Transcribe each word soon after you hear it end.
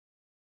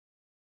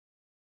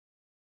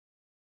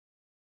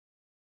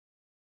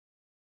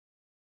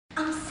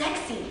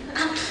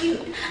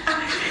cute.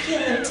 I'm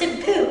popular to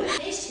boot.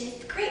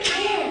 Vicious, great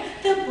hair.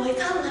 The boys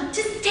all love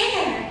to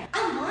stare.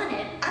 I'm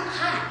wanted, I'm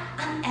hot,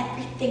 I'm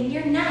everything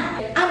you're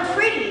not. I'm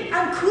pretty,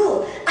 I'm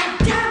cool, I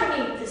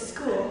dominate the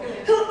school.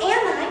 Who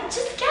am I?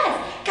 Just guess.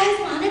 Guys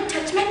wanna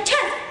touch my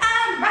chest.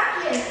 I'm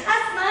rockin', I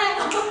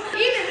smile,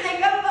 even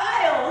think I'm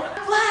vile.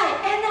 Fly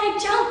and I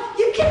jump,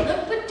 you can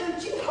look but don't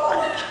you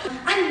hold.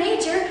 I'm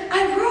major,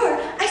 I roar,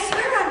 I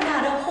swear I'm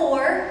not a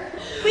whore.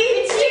 We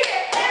cheer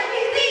and we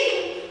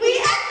lead, we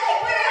act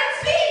like we're on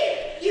speed.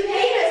 You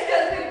hate us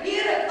cause we're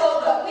beautiful,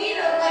 but we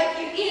don't like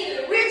you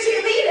either. We're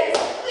cheerleaders,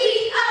 we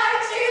are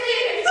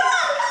cheerleaders.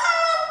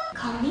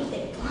 Call me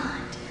Big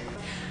Blonde.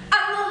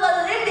 I'm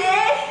Lola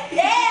Lindy,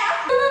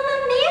 yeah. Lola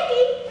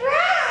Mandy,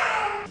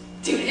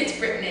 Dude, it's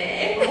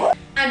Brittany.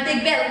 I'm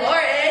Big Bad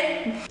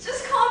Lauren.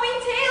 Just call me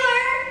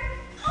Taylor.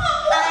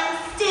 I'm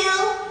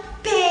still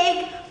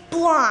Big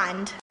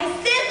Blonde. I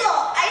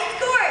sizzle, I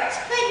scorch,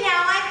 but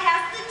now I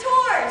pass the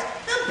torch.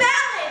 The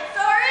ballots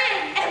are in,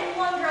 and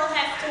one girl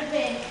has to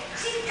win.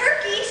 She's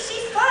perky,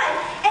 she's fun,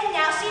 and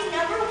now she's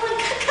number one.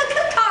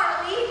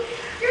 Carly,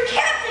 you're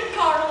Captain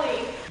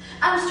Carly.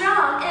 I'm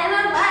strong and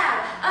I'm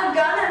loud. I'm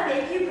gonna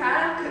make you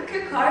proud,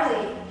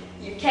 Carly.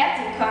 You're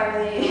Captain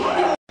Carly.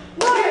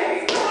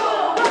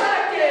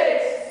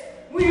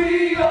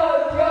 We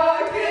are the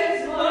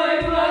Rockets, my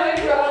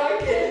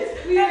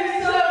Rockets. We are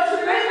so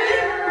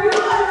terrific, we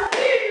must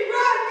be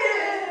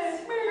Rockets.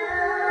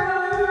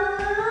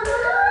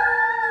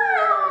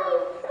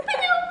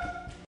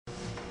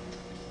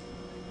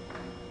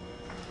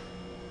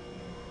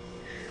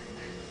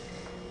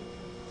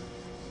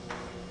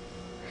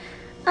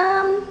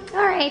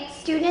 All right,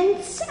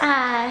 students,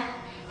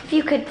 if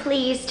you could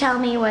please tell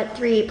me what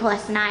 3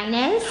 plus 9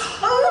 is.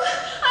 Oh,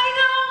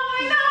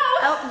 I know.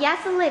 Oh,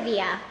 yes,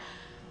 Olivia.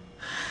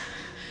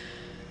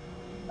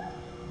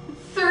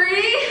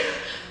 3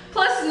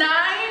 plus 9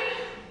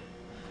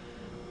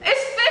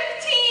 is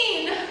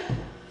 15.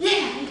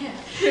 Yeah.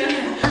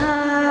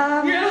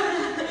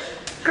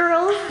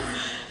 Girls,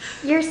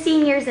 you're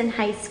seniors in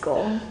high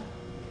school.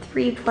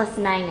 3 plus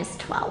 9 is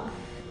 12.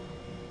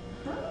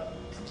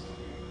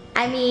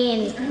 I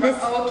mean,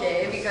 this...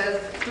 Okay, because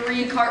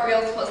 3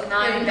 cartwheels plus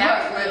 9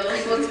 backflips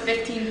equals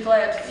 15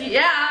 flips.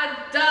 Yeah,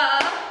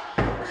 duh.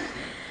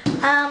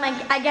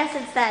 I guess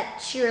it's that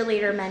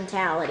cheerleader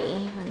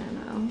mentality. I don't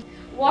know.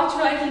 Watch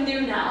what I can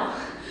do now.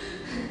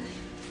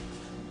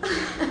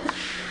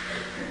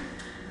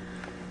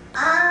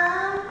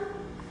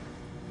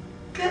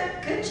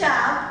 Good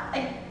job.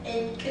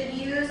 It could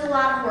use a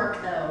lot of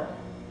work though.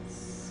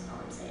 That's all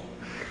I'm saying.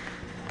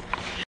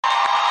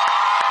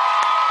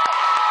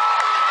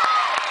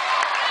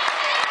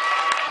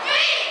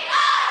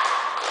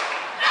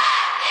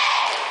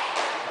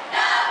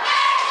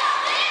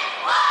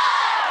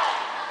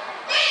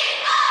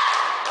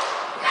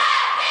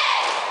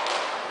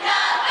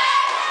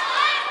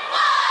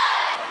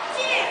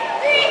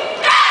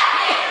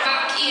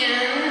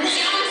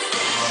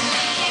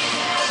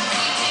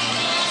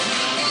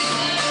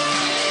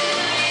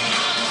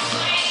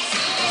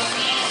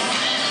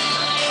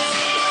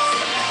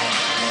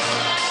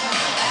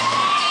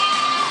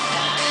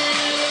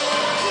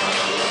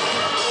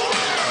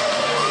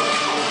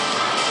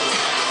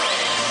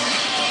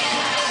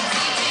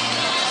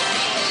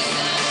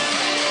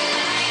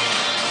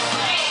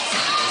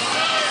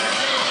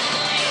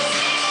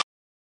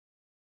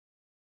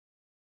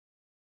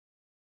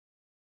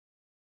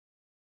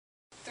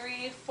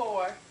 Three,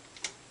 4.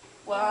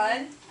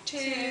 1,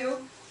 2,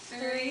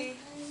 3,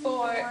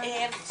 4,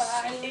 and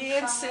 5,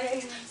 and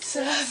 6,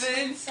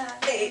 7,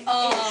 8.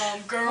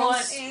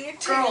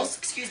 Girls,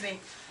 excuse me.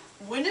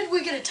 When did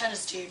we get a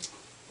tennis team?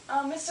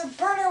 Mr.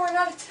 Burner, we're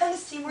not a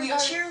tennis team. We We're are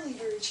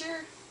cheerleaders.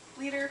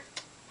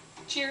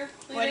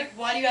 Cheerleader.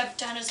 Why do you have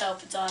tennis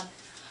outfits on?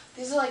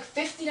 These are like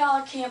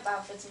 $50 camp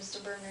outfits,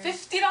 Mr. Burner.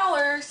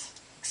 $50.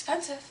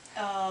 Expensive.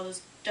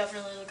 Those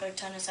definitely look like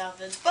tennis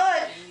outfits.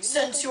 But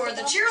since you're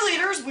the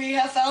cheerleaders, we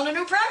have found a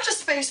new practice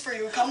space for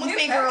you. Come with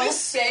me, girls.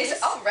 Space.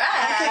 All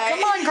right. Okay,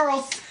 come on,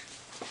 girls.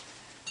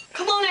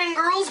 Come on in,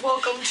 girls.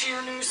 Welcome to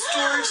your new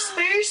storage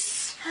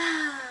space.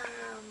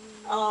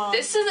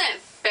 This isn't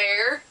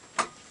fair.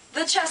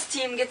 The chess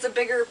team gets a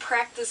bigger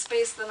practice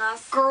space than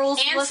us. Girls,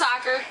 and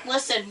soccer.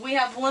 Listen, we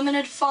have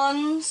limited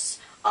funds.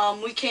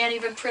 We can't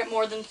even print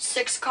more than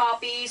 6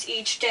 copies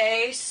each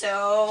day,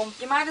 so...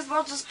 You might as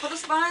well just put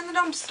us behind the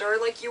dumpster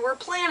like you were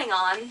planning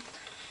on.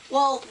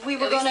 Well, we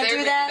were going to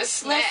do that.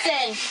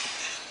 Listen,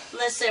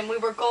 Listen, we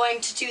were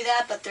going to do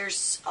that, but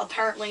there's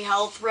apparently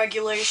health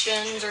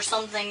regulations or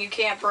something you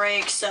can't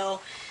break, so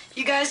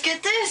you guys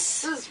get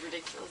this. This is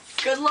ridiculous.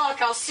 Good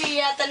luck. I'll see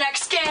you at the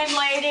next game,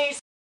 ladies.